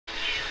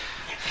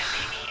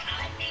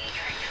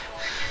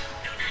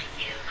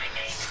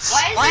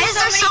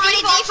there's so many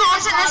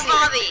defaults in this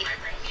lobby?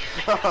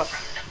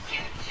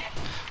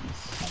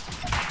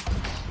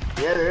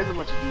 Yeah, there is a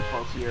bunch of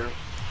defaults here.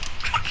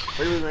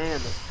 Where do we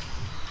land?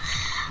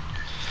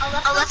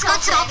 Oh, let's go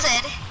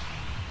tilted.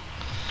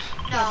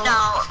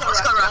 No,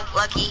 let's go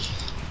lucky.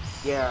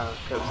 Yeah,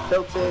 because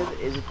tilted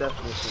is a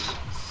definition.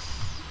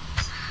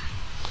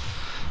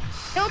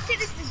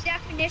 Tilted is the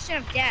definition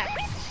of death.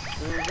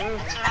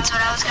 That's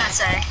what I was gonna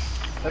say.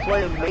 That's why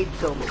it made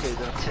tilted.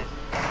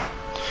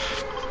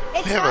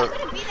 It's not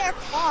gonna be there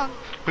for long.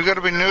 We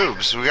gotta be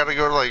noobs. We gotta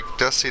go to like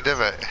Dusty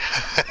Divot.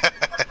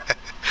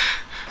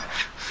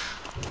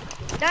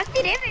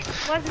 Dusty Divot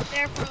wasn't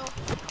there for.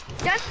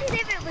 Dusty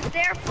Divot was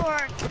there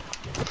for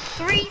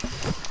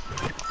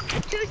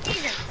 2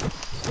 seasons.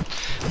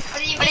 What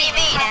do you mean?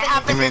 It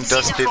happened You mean in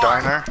Dusty season 4.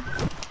 Diner?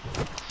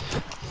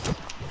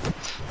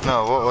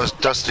 No, what was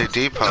Dusty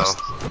Depot?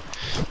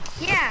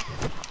 Yeah,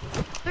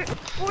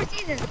 4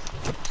 seasons.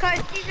 Cause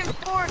season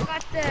 4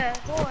 got the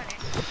hole in it.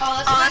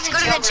 Oh, let's go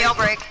to the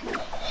jailbreak.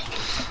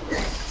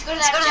 Let's go to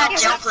that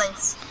jail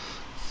place.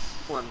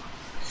 One.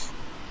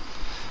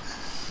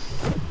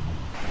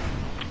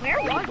 Where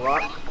was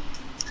Block.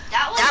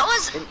 That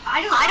was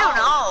I don't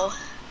know.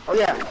 Oh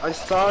yeah, I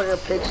saw a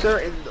picture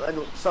in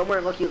somewhere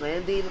in Lucky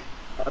Landing,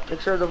 a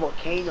picture of the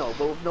volcano,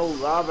 but with no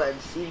lava and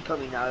steam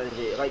coming out of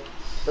it. Like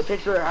the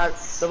picture had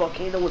the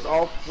volcano was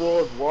all full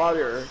of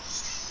water.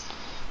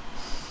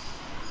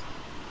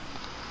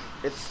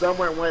 It's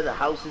somewhere in one of the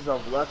houses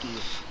of Lucky.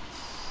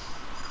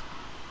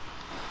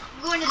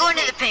 Going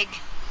to the pig.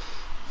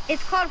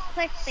 It's called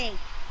clickbait.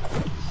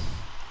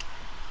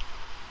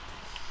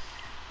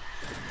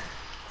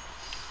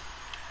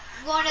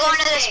 Going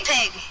to this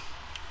pig.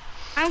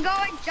 I'm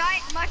going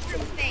giant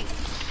mushroom thing.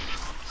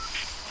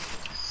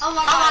 Oh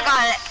my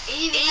god.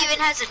 It even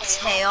has a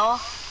tail.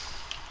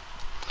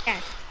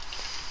 Yes.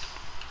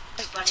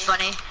 That's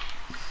funny.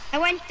 I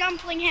went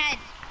dumpling head.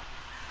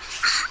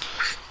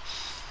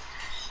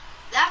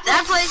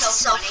 That place is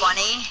so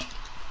funny.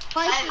 I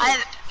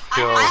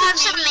have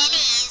some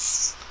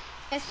minis.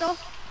 Pistol?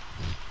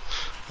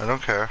 I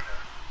don't care.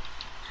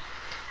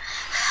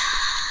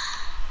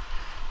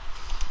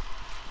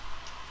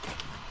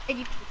 Did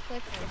you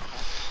click or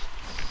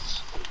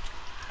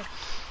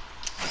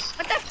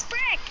what the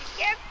frick?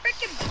 You can't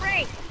frickin'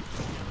 break.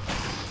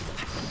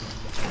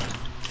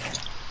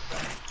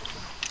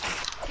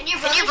 Can your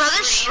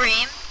brother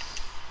stream?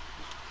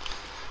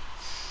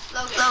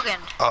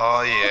 Logan.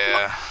 Oh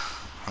yeah.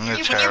 I'm gonna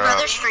Can tear your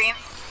brother up. stream?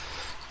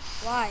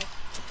 Why?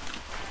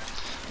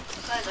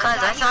 Because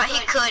I thought he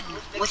could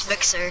with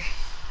Mixer.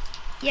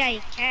 Yeah,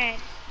 you can.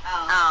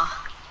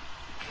 Oh.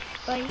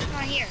 But he's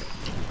not here.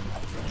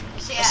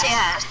 Yes,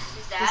 yeah.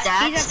 His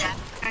dad? He's up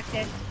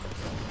active.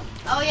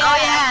 Oh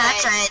yeah,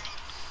 that's right.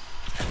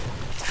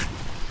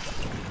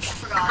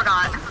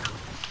 Forgot.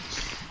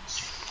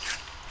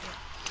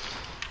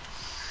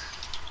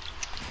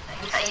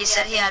 He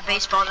said he had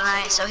baseball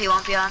tonight, so he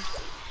won't be on.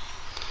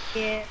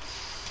 Yeah.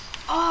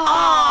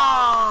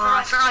 Oh,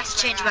 I forgot to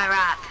change my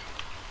rap.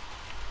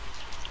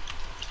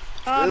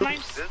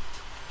 Mine's...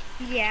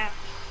 Yeah.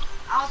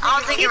 I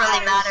don't think it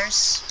really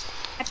matters.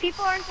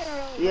 People aren't gonna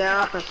really...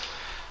 Yeah.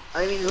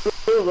 I mean,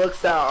 who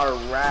looks at our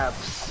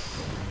raps?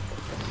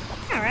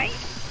 Alright.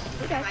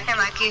 Hey,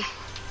 Mikey.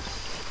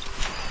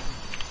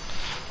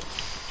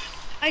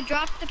 I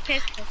dropped the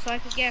pistol so I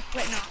could get a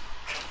flint knock.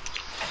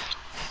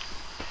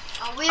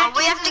 We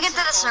have to get to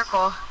the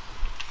circle.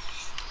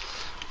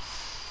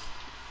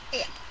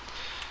 Yeah.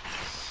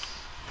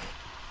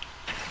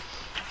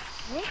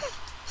 Where the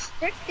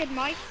frick did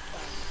Mike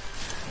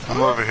go?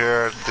 I'm over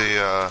here at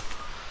the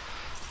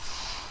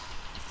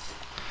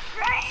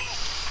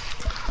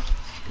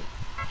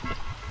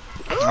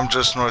I'm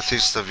just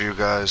northeast of you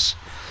guys.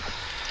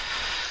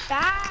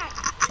 Back.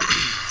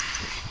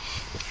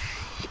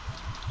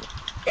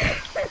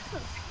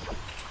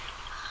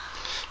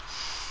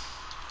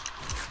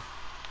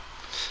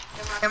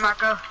 Hey,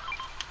 Marco.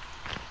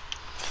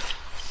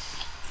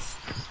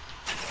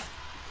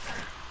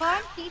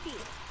 On TV.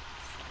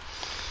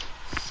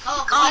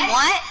 Oh,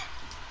 what?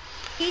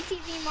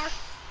 PTV Mark.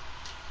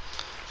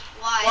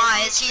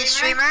 Why? Is he a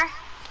streamer?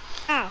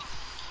 Oh.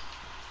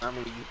 I'm a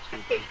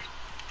YouTuber.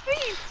 We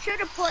should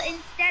have put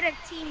instead of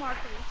T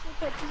marker. We should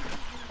put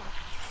PTV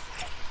marker.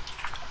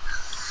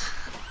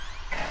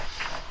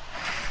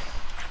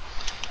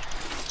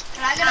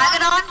 Can I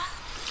get on?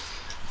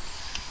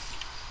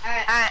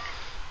 Alright.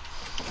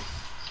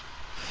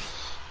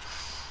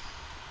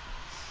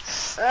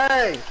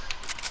 Hey!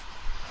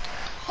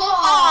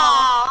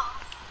 Oh.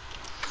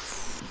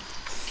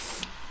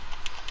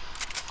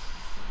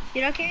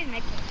 You don't care to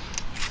make them.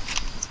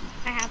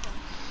 I have them.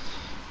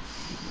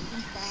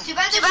 Too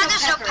bad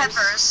there's no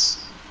peppers.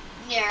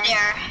 Near.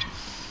 Yeah.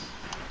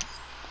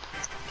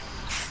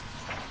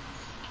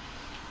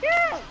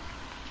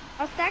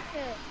 I'll stack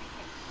the...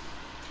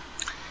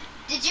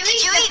 Did you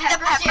eat the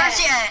peppers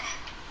yet?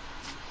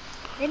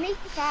 They make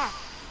the sauce.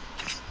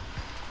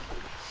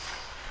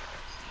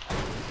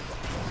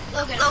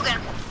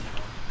 Logan.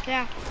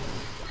 Yeah.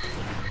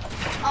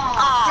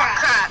 Oh,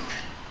 crap.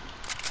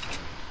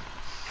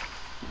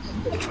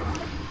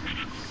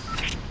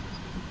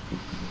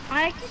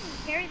 I can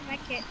carry the med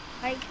kit.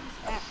 I can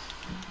that.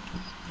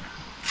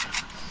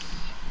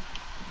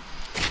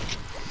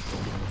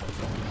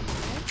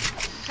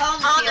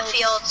 On the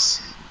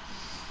fields.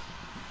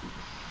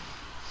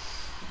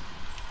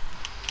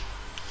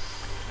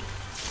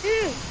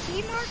 Dude,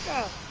 see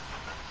Marco.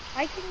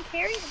 I can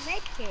carry the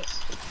med kit.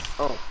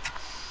 Oh.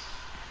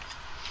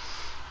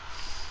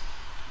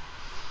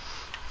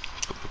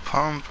 Put the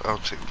pump, I'll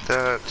take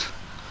that.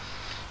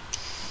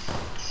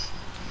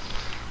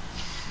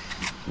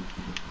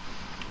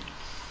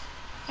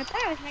 I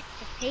thought I was next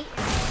to Peyton.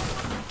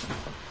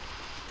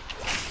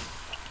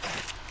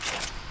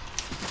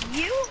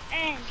 You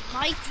and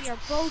Mikey are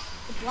both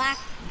the black.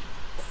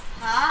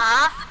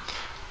 Huh?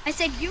 I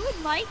said you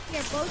and Mikey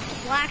are both the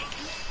black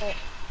people.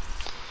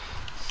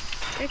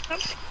 There's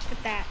something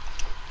with that.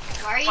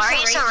 Why are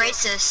you so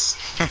racist?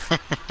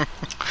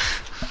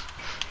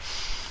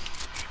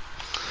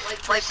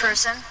 White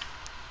person?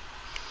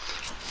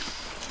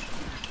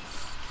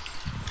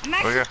 I'm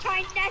actually Okay.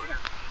 trying desert.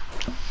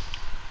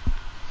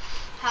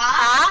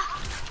 Huh?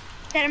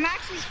 Said I'm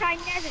actually trying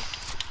desert.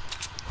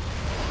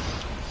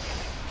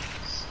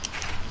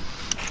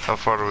 How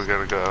far do we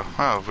gotta go?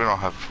 Oh, we don't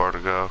have far to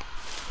go.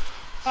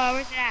 Oh,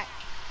 where's it at?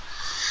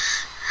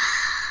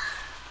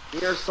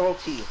 You're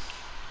salty.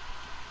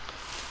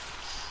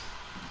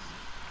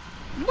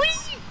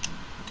 Whee!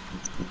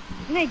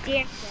 I'm gonna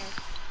dance there.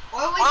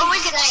 Or we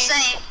could just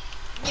say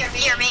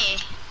near me.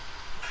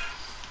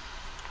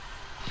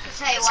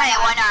 Say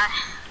why not?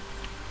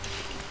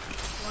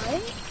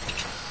 What?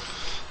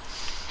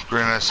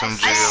 Green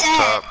SMG I up said-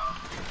 top.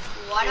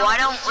 Why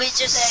don't we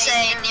just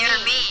say near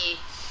me?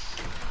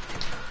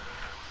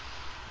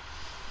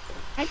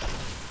 I can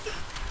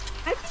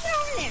get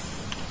over there.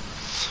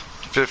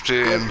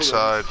 50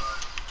 inside.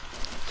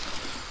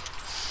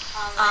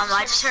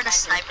 I just heard a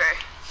sniper.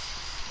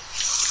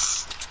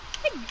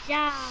 Good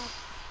job.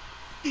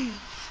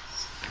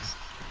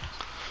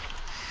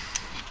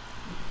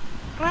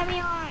 Let me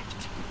on.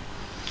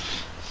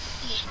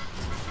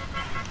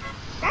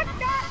 That's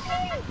not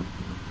me.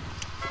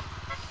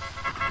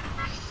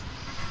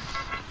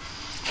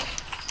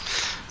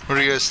 What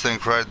do you guys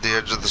think? Ride the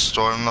edge of the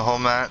storm the whole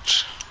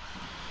match?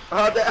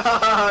 Oh,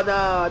 oh no,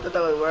 I thought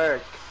that would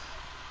work.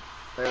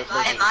 It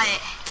might.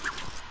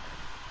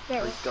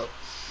 There. Let's go.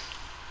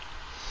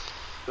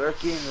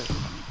 Working.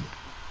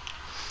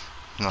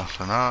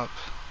 Nothing up.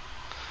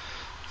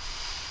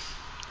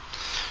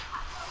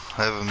 I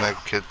have a med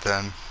kit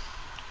then.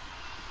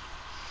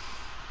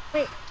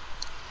 Wait.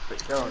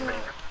 Wait, go.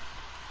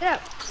 Get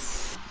up.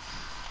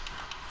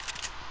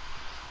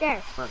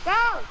 There. Come on.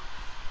 Go.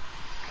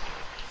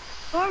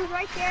 Storm's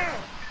right there.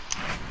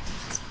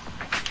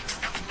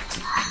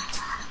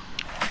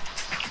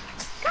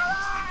 Come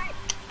on.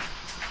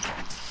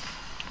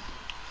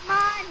 Come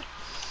on.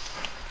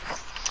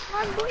 Come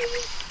on,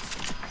 please.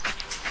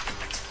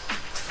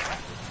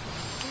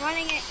 I'm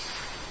running it.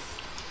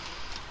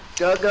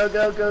 Go, go,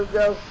 go, go,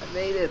 go. I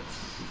made it.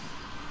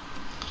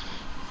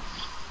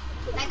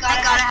 Thank God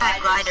I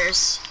had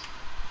gliders.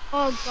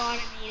 Oh god,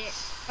 I made it.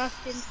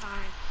 Just in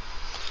time.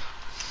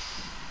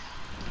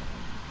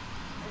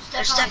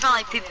 There's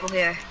definitely people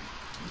here.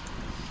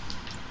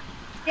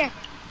 Yeah.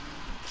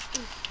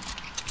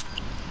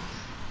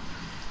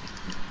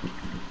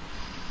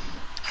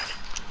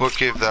 What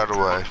gave that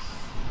away?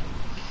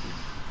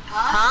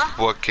 Huh?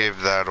 What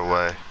gave that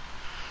away?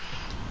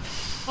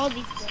 All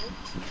these gold.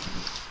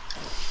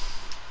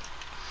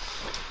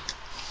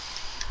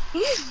 Who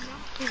is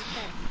not his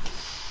best?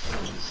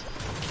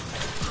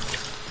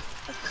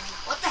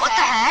 What the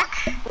heck?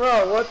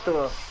 Bro, what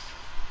the?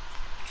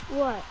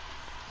 What?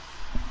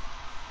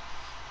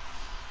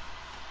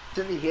 It's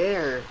in the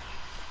air.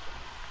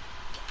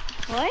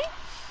 What?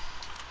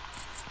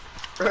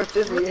 Bro, it's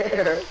in the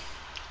air.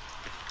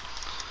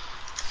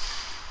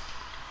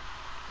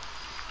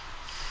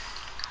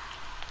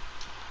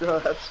 Bro,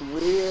 that's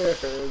weird.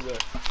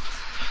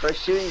 We're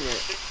shooting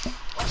it.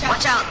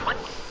 Watch out.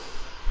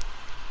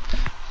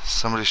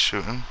 Somebody's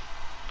shooting.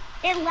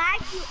 It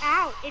lags you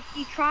out if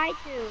you try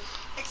to.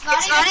 It's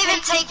not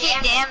even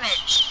taking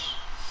damage.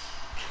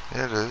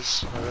 Yeah, it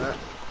is. Alright.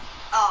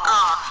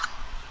 Oh.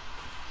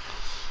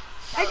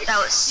 That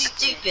was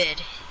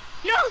stupid.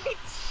 No,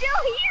 it's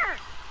still here.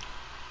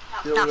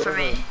 Still Not for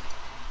here. me.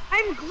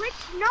 I'm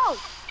glitched. No.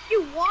 If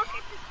you walk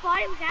at the spot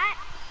it was at,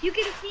 you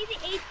can see the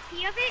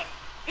HP of it,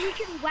 and you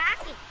can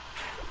whack it.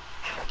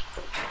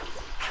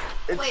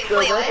 It's Wait, still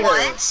there.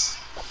 what?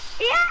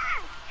 Yeah,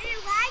 and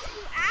it lags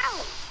you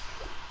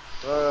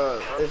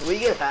out. If we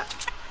get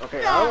hacked.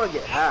 Okay, I don't want to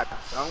get hacked.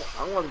 I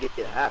don't want to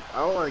get hacked. I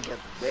don't want to get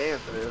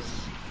banned for this.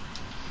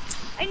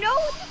 I know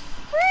what the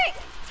frick.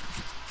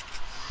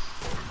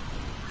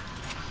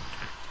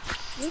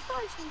 We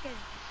probably shouldn't get it.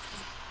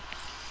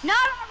 Not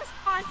our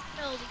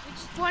responsibility. We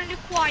just wanted to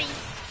quiet you.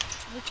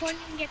 We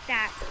couldn't even get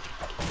that.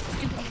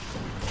 Stupid.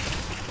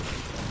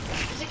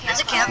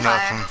 There's a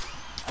campfire. Nothing.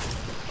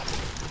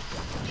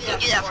 You can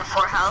do that for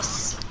 4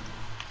 health.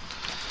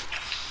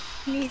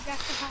 Needs that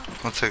to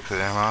help. I'll take the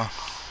ammo.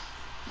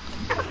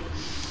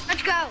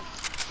 Let's go.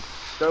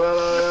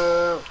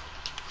 Go.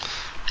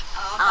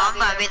 I'm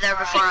gonna be there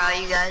before all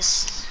you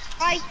guys.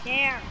 Right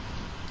there.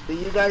 Do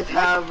you guys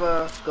have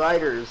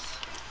gliders?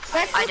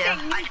 Let's I look do. at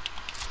new.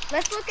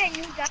 Let's look at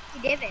new Dusty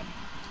Divot.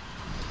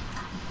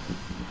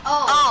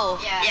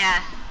 Oh,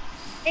 yeah.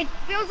 It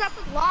fills up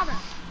with lava.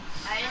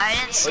 I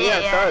didn't Oh see yeah, it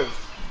it yet. does.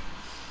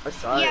 I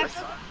saw Yeah, it.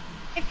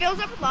 it fills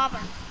up with lava.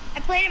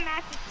 I played a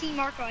match with Team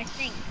Marco, I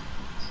think.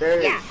 There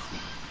it is. Yeah.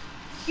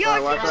 Yo,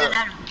 Alright, watch Team-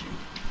 out.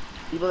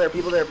 People there,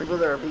 people there, people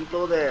there,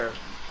 people there.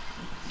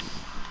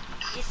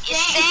 You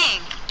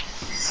stink.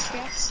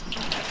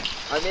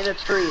 I'm in a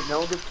tree. No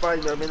one can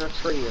find me. I'm in a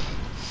tree.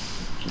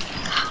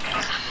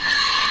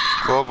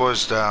 Ball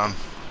boy's down.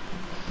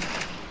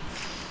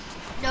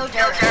 No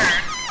dirt.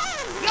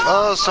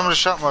 Oh, somebody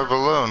shot my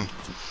balloon.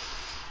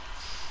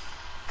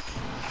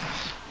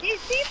 These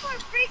people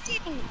are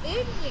freaking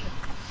idiots.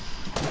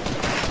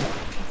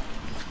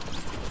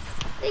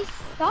 They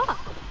suck.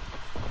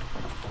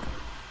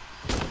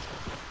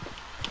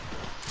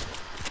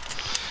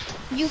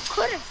 You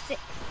could have said,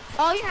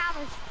 all you have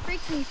is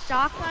freaking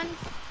shotguns.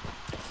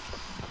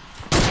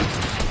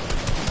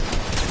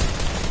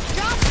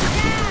 Drop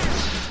down.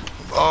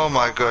 Oh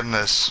my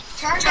goodness.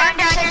 Turn down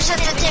your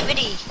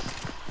sensitivity.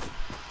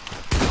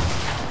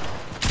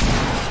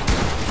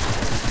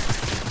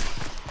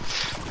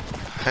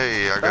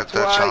 Hey, I got That's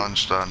that why-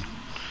 challenge done.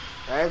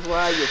 That's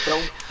why you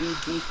don't do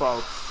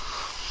defaults.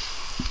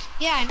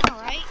 Yeah, I know,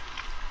 right?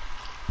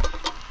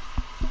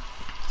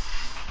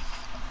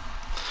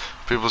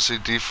 People see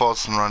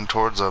defaults and run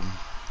towards them.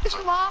 There's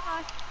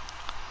lava.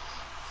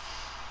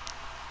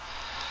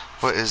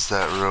 What is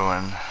that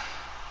ruin?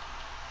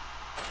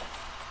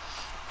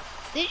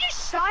 They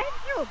just shot him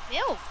through a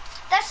build.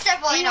 That's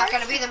definitely You not know,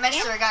 going to be the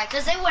mystery guy,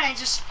 because they wouldn't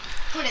just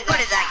put it Put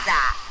it like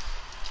that.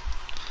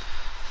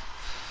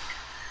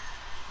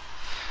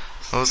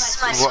 Well,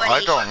 It's my what I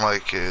sweaty- don't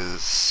like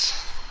is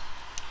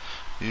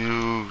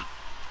you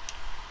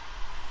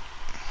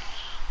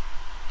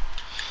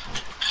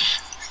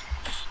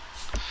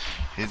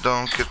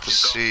don't get to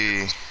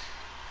see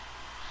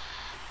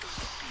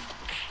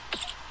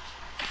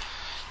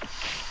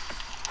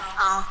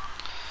Oh,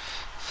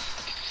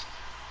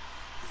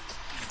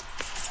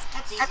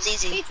 That's easy. that's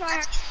easy. Hey,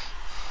 try.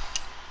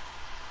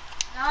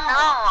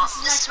 No,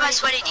 this is my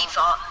sweaty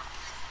default.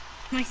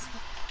 My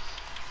sweat.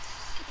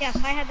 Yes,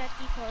 I had that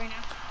default right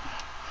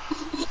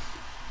now.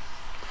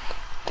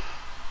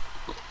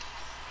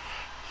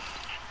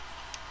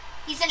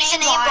 He's an He's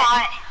an aimbot.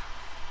 aimbot.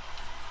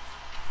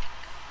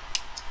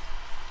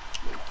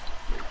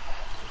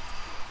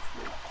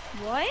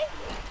 What?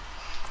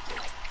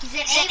 He's an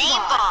He's an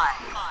aimbot.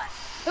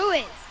 aimbot. Who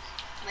is?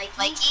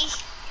 Mikey?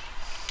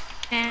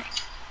 Eh.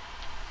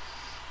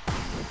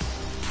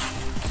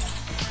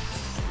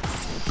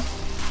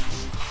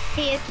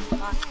 He is.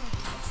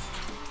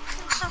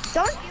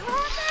 Don't you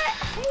have that?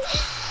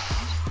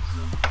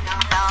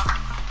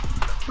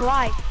 No,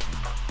 Why?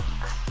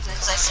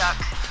 since I suck.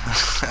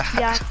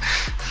 Yeah.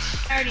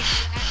 I already knew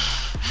that.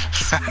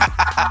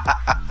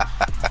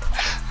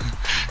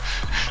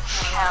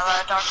 Hello,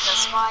 darkness,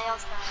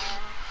 smiles.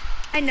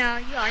 I know,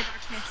 you are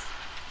darkness.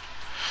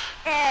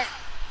 Eh.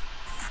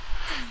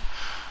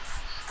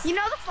 You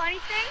know the funny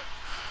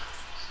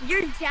thing?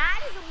 Your dad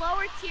is a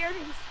lower tier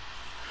than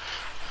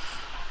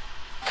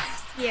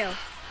you.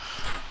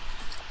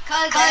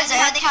 Because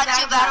I only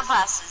have 2 battle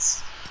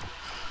passes.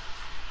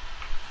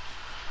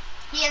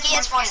 He has, He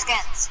has more skins.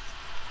 skins.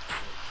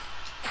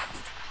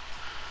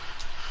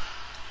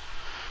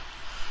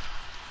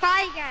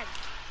 Cry again.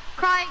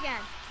 Cry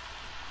again.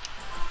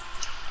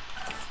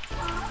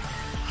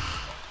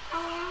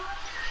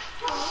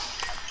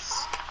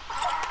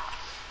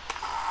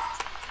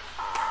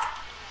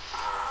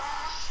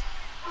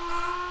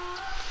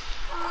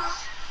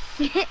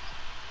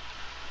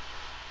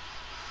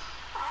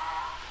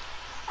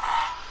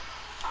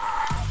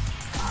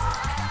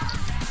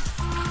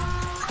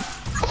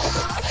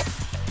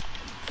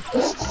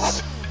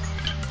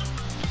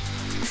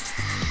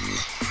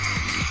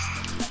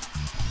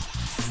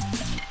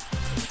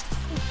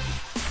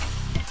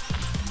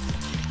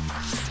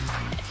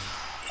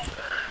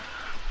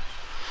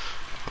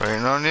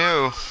 Waiting on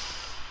you.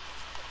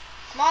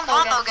 Come on, Come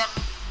on, Logan. Logan.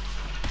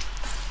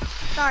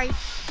 Sorry.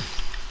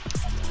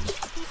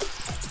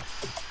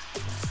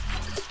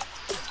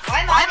 Why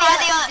am Why am I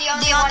I the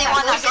only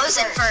one that goes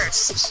in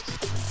first?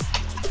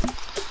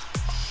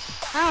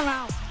 I don't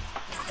know.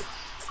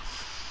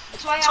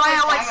 That's why That's why I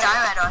always always die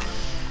die right away.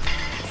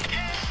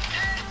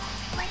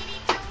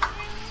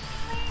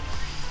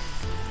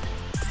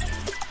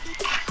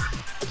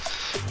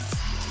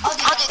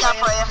 I'll do that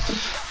for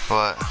you.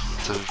 What?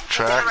 The The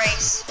track?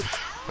 race.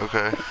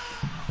 Okay.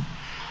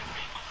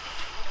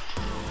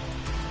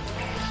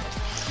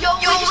 Yo,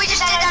 Yo, we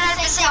just did that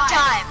at the same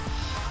time.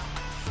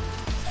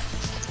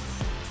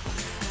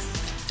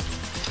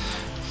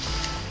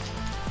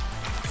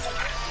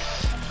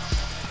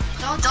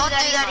 Don't Don't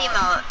do that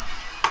emote.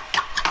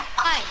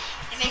 Why?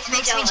 It It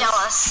makes me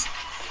jealous.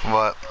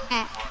 What? Are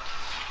you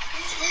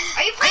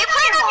Are you playing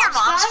playing on your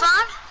mom's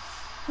phone?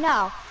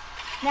 No.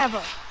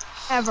 Never.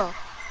 Ever.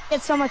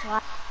 It's so much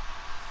life.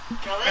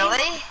 Really?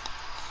 Really?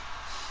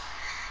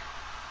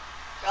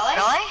 Really?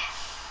 Really?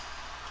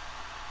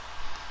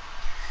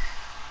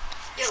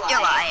 You're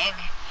You're lying.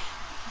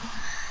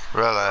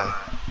 Really?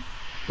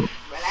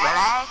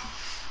 Really?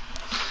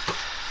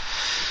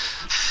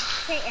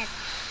 Hey, Ed.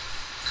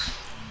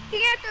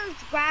 Looking at those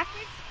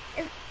graphics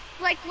is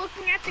like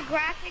looking at the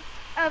graphics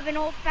of an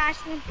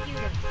old-fashioned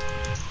computer.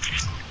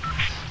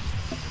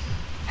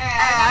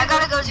 I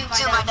gotta go do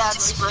my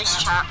dad's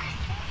spruce truck.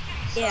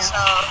 Yeah. So,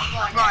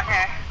 I'm going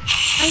here.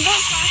 I'm going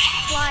to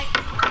fly.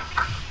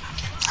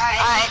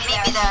 Alright, meet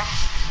me there.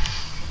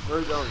 Where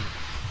are you going?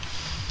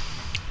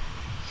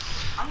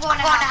 I'm I'm going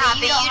to going to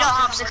Happy. Happy. You don't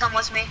have to come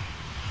with me.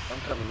 I'm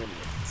coming in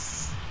here.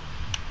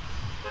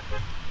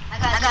 I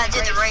gotta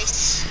do the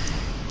race.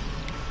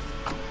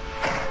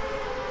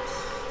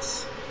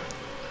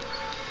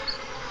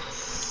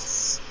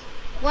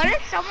 What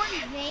if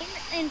someone's name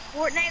in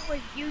Fortnite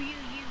was you?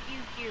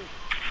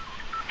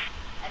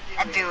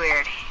 That'd be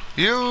weird.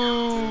 You.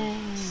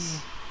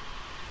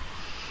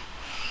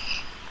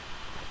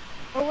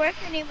 Or what if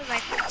the name was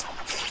like,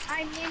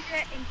 I'm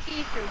Ninja and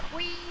Tifu?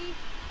 We.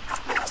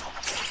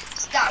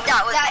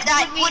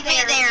 That would be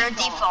their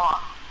default.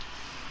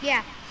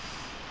 Yeah.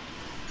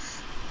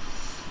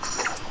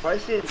 If I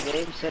see a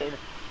name saying,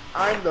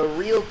 I'm the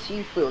real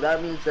Tifu,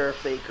 that means they're a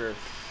faker.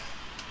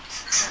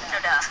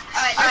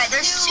 Alright,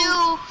 there's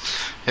two.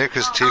 Yeah,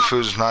 because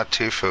Tifu's not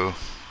Tifu.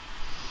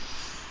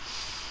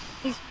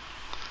 He's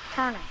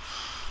Turner.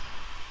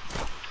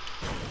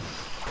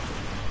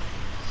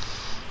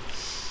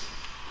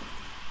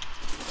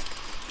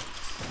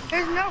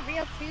 There's no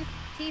real Tifu.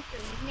 His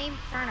name's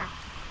Turner.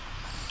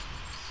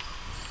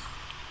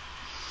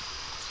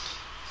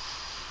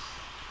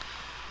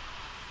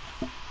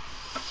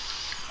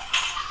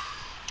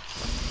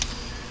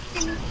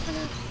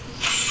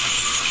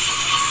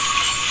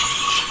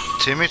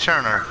 Timmy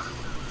Turner.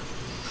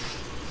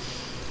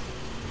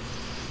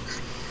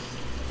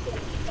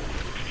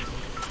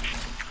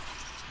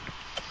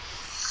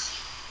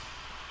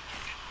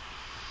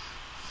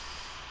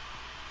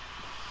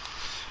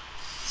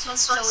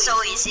 This one's so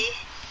easy.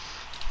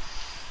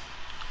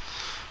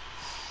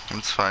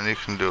 It's fine, you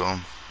can do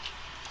them.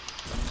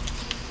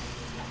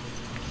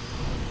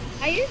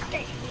 I used to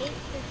hate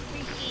this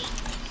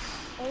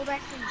freaking old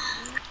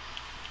SMG.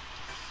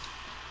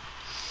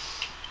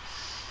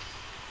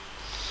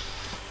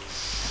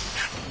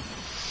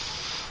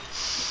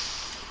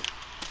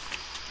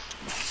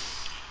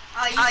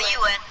 Oh, you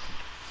win.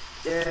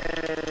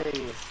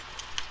 Yay.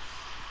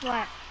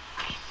 What?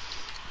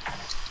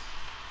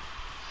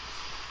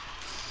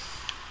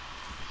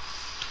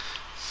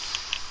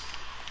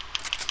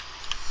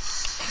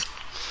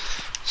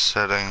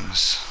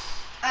 Settings.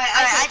 Alright,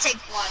 I take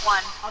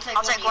one. I'll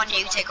take one,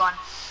 you take one.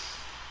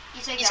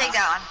 You take You take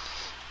that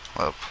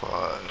one.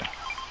 Apply.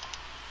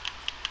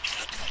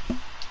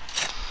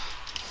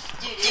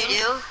 Do.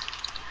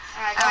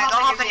 Alright, go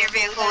hop in your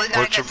vehicle. We gotta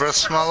What's your breath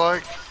smell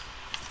like?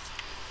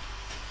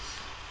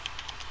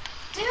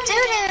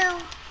 Doo-doo.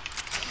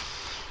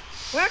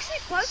 We're actually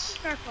close to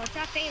circle. It's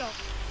not fatal.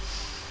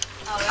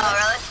 Oh,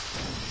 really?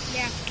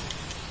 Yeah.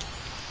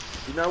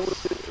 You know what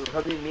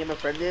something me and my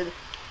friend did?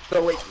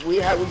 So like we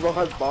both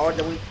had bars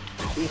and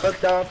we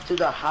hooked up to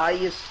the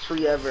highest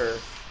tree ever.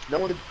 No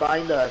one could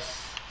find us.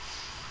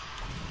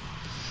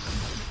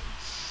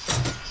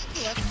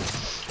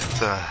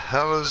 The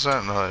hell is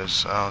that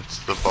noise? Oh, it's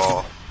the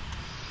ball.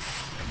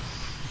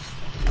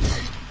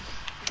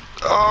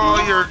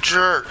 Oh, you're a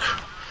jerk.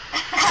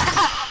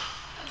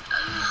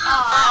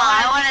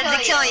 I wanted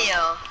to kill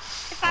you.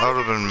 I would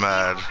have been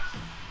mad.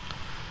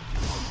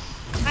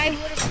 I would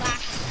have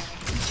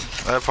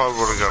laughed I probably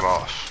would have got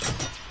off.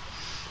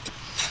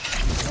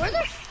 at it. Where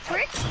the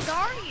frick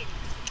are you?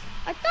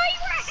 I thought you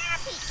were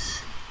happy.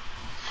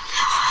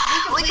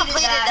 We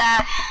completed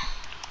that.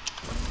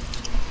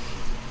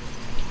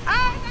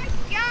 Oh my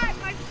god,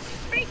 my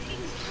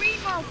freaking screen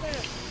open.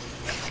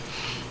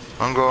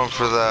 I'm going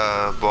for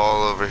the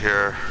ball over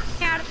here.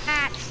 Out of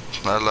patch.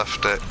 I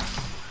left it.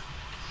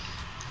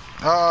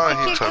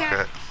 Oh, he took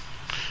it.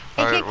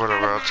 Alright,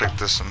 whatever, I'll take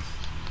this one.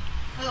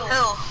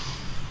 Who?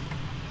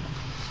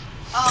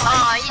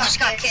 Oh, you just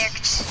got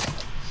kicked.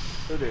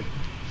 Who did?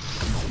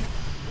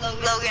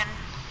 Logan.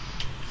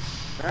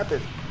 What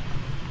happened?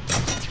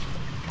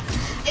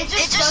 It It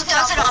just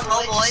does it on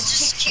mobile. It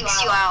just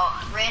kicks you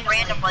out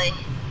randomly.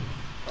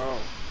 Oh.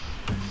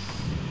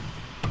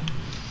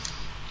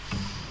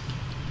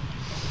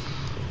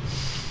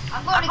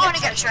 I'm I'm going going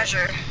to get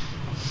treasure.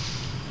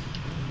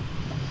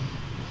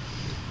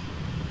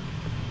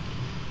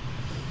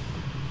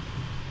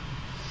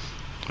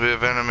 We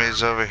have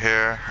enemies over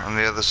here on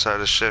the other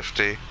side of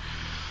Shifty.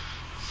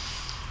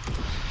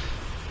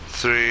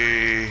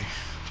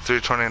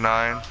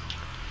 329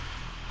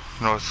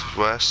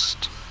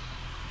 northwest.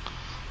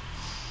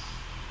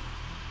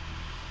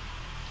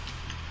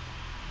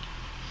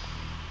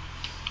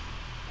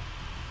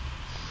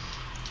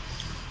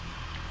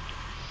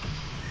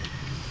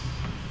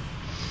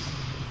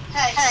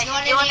 Hey, Hey, you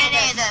want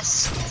any of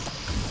this?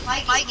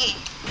 Mikey. Mikey.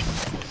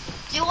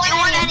 Do you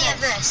want any of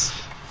this?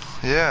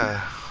 Yeah.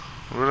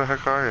 Where the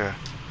heck are you?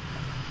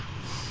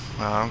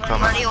 No, I'm What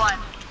coming. do you want?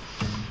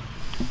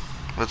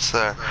 What's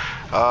there?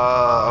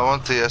 I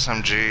want the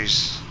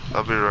SMGs.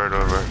 I'll be right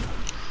over.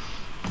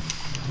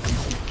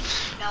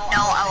 No,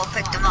 I will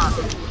pick them up.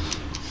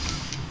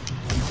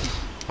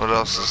 What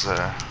else is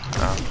there?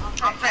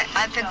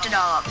 I picked it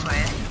all up for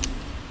you.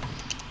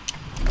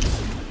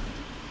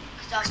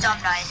 Cause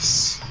I'm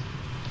nice.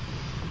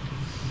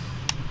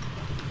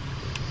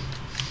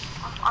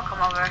 I'll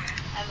come over. I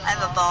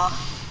have a ball.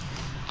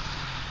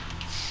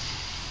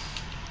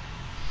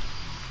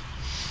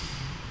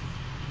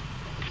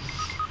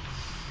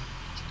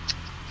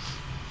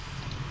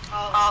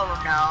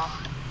 Oh no.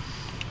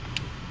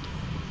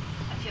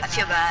 I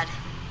feel bad.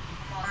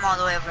 I'm all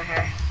the way over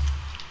here.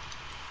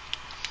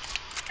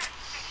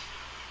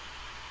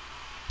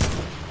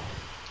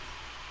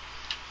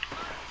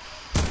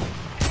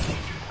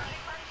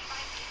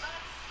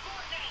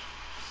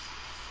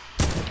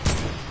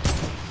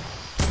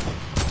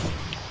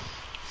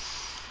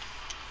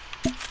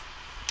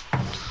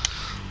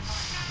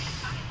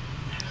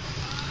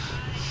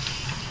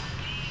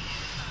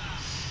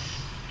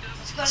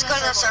 Let's go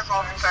to the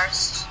circle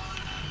first.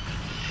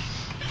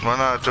 Why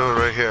not do it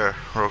right here,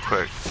 real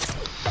quick?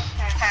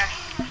 Here.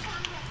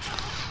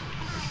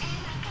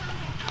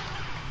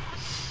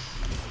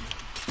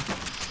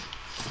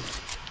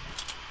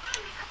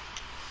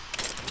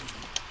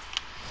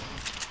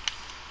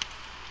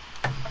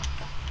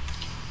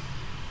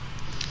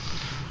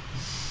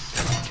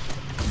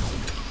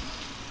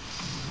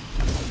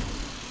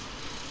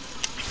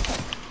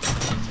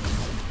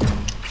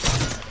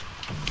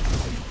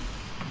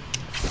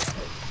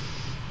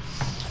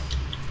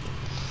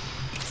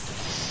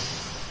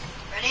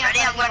 Ready?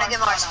 I'm going to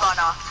give our spawn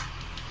off.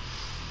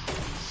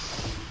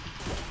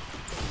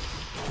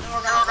 Then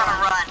we're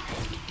gonna run.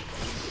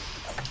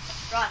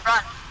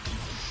 Run.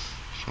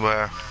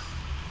 Where?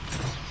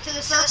 To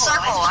the To the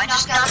circle. I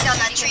just knocked down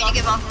that tree to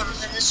give off our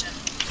position.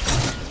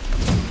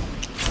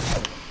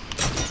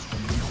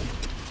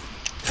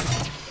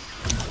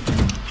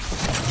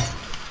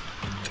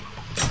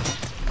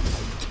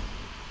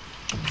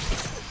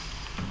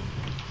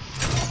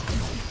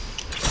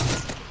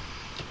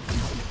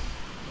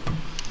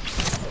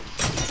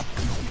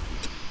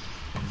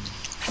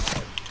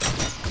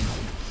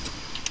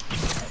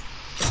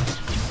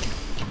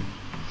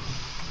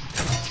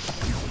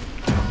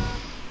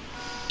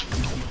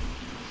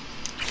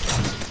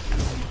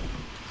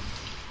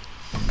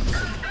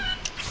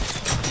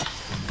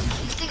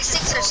 These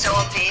things are so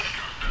OP. Okay,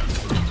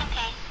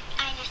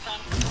 I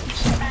understand.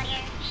 She's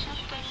funnier,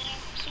 she's prettier.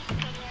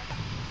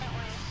 Don't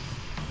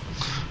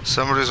worry.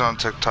 Somebody's on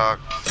TikTok.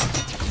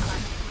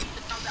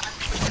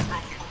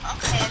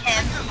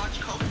 Him.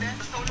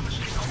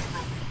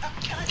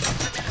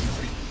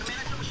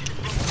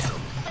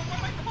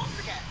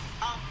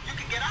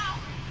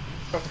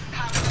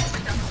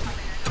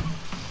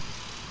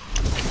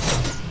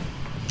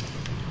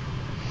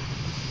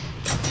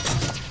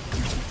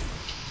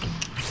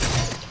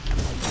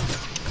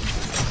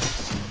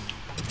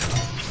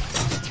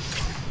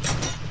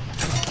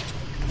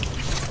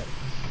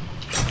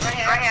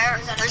 Right here.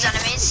 There's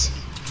enemies.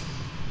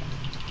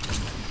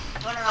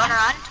 Wanna Wanna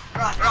run?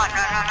 Run. Run.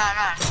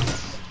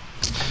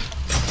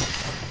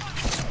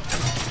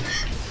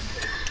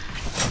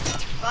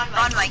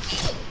 Run, Mikey.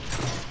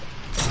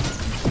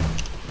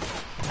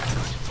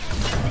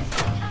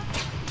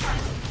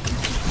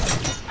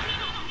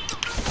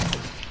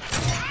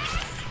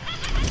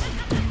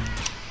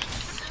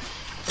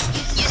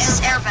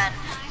 Use airbend.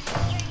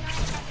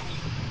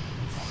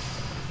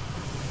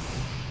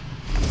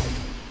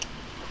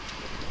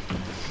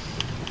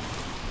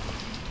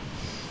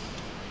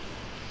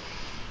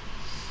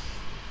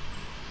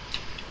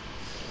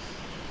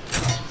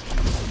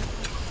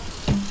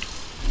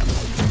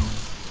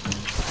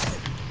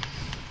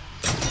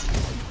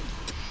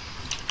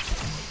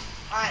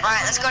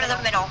 Alright, let's go to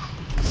the middle.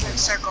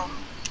 Circle.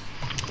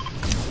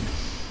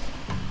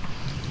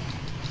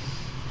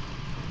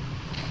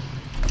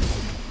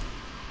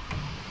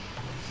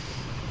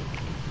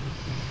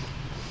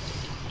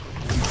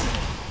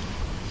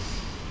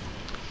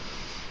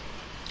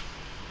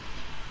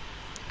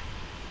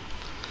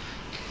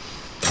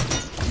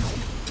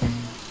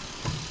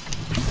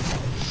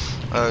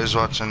 Oh, he's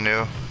watching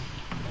you.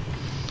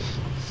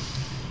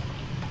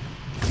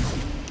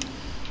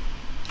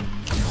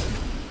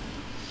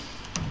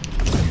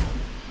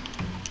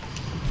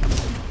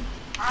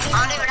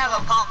 I don't even have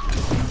a pump.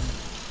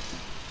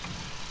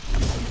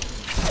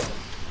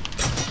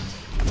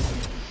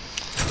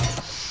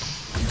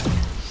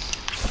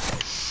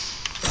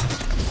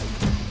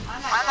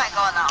 Why am I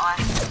going that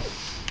way?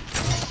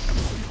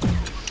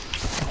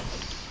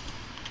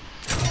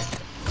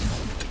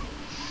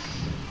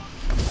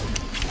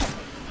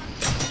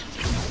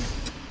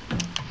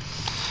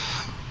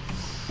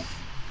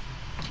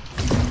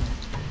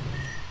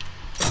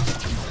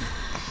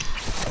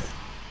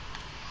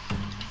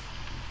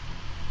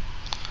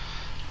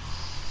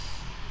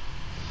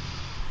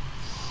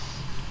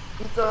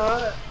 Pizza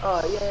Hut. Oh,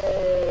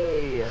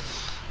 yay.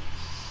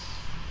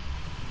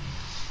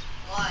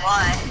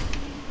 Why?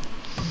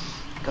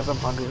 Because I'm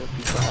hungry for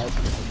Pizza Hut.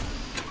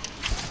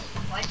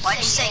 Why'd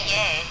you say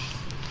yay?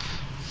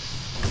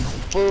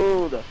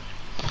 Food. The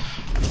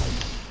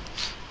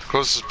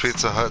closest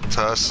Pizza Hut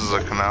to us is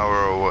like an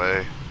hour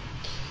away.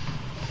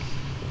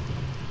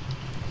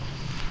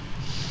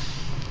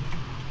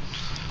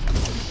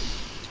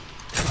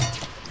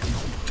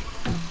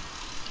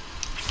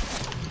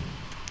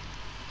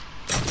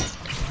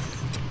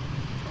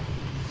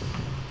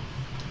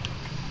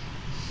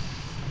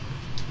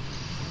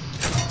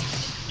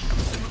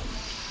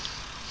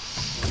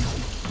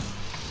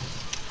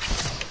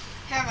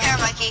 Here,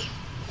 Mikey.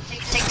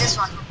 Take this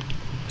one.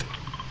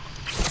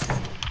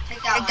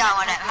 Take that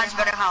one. It has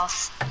better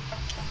health.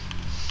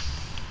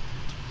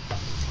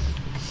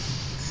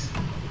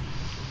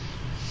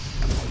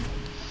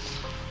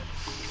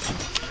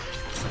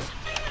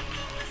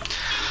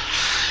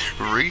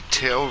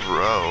 Retail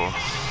Row.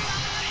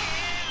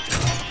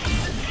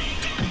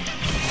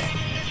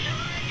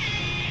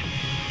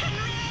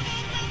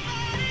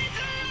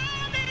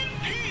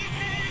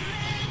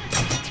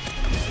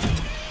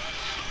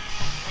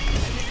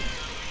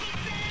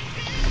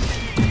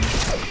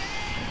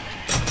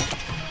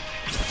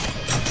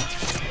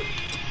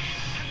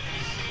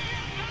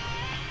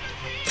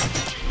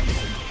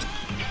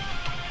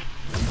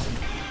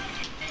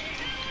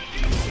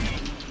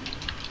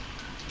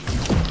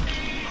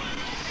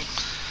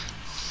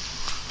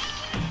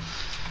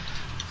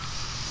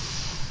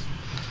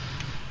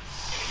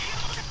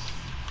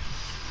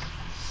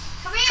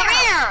 Come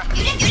here!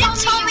 You didn't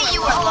tell me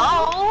you were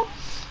low.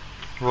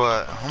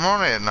 What? I'm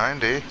only at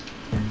 90.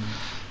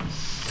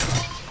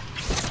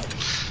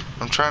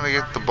 I'm trying to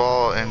get the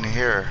ball in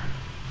here.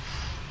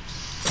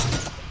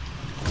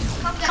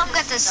 Come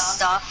get this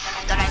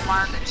stuff that I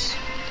marked.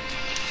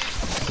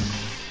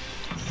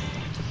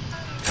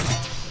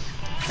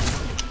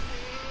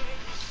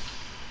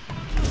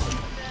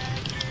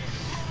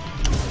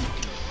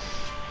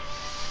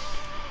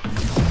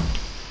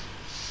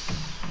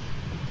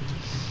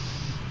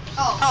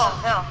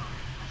 Oh, no.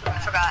 I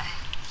forgot.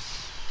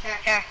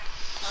 Here.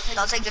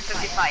 I'll take the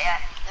 55, yeah.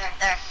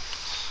 There.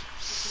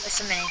 It's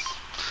a mini.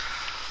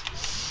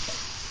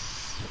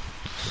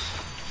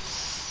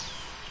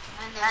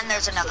 And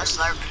there's another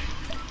slurp.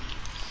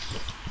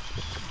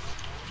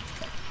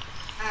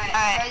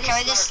 Alright,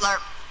 carry this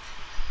slurp.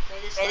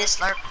 Carry this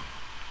slurp.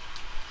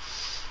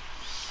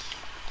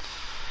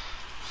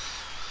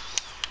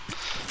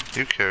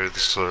 You carry the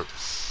slurp.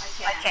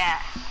 I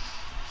can't.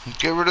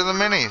 Get rid of the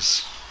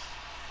minis.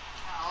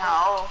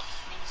 No.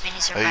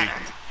 Minis are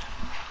better.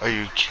 Are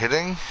you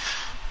kidding?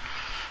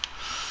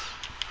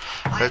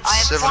 I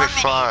That's have 4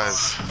 75.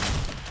 minis.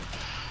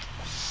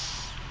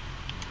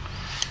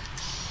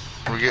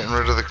 We're getting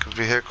rid of the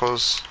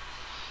vehicles.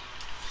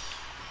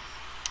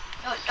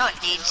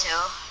 Don't need to.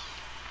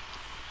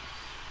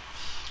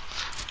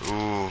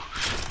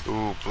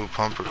 Ooh, blue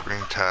pump or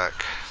green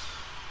tack.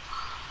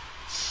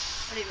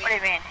 What do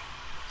you mean?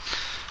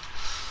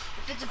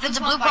 If it's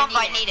a blue pump,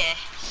 I need it.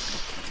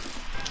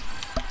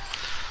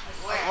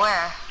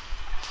 Where?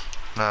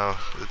 No,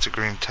 it's a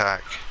green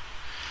tack.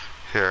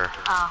 Here.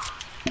 Oh.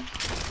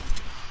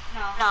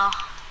 No.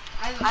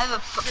 I have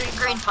a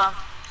green pump.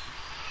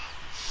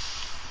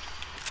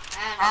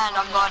 And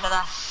I'm going to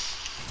the...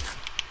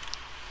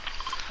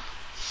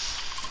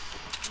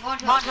 I'm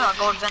going to a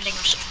gold vending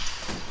machine.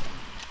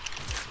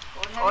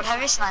 Gold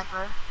heavy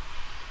sniper.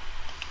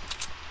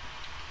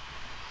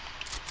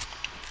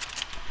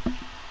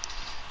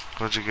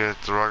 What'd you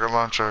get? The rocket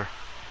launcher?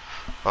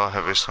 Oh,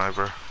 heavy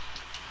sniper.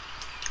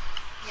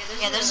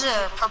 Yeah, there's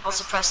a purple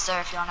suppressed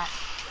there if you want it.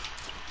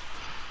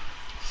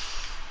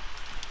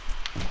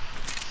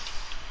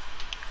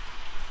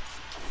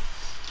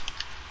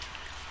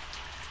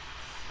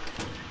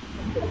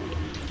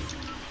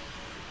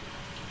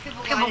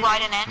 People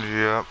riding in.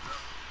 Yep.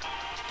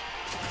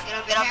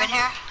 Get up in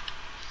here.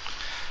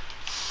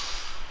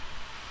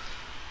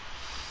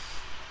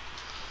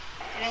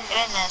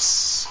 Get in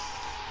this.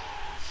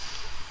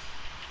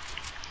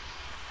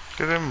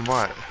 Get in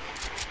what?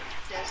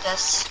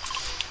 This.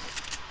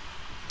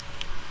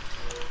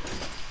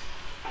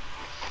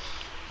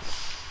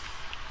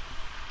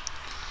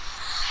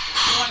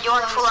 You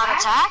want full out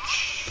attack?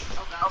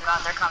 Oh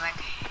god, they're coming.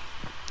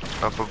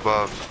 Up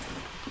above.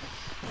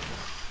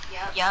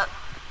 Yep.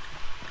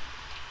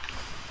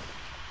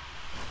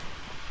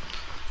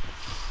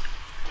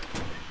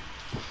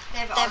 They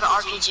have an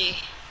RPG.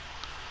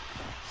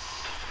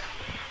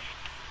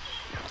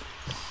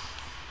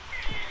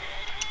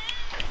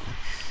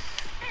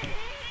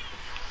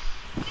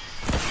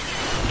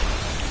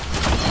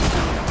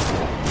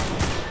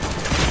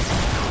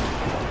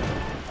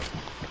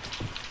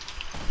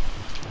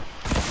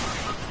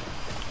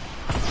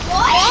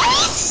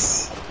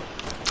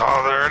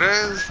 Oh, there it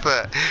is.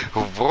 That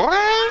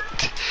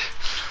what?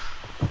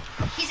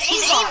 He's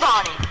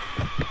aimbotting.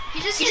 He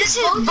just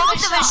hit both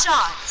of his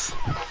shots.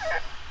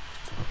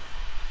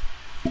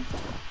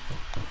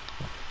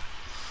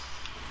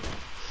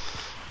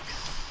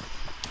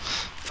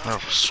 Oh,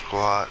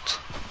 squat.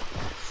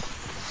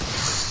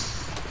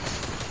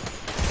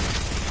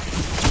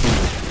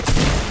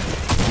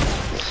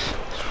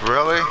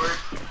 Really?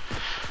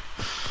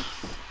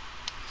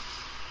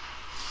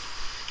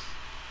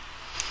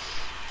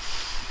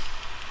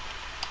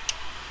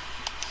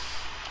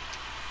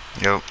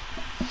 Yep.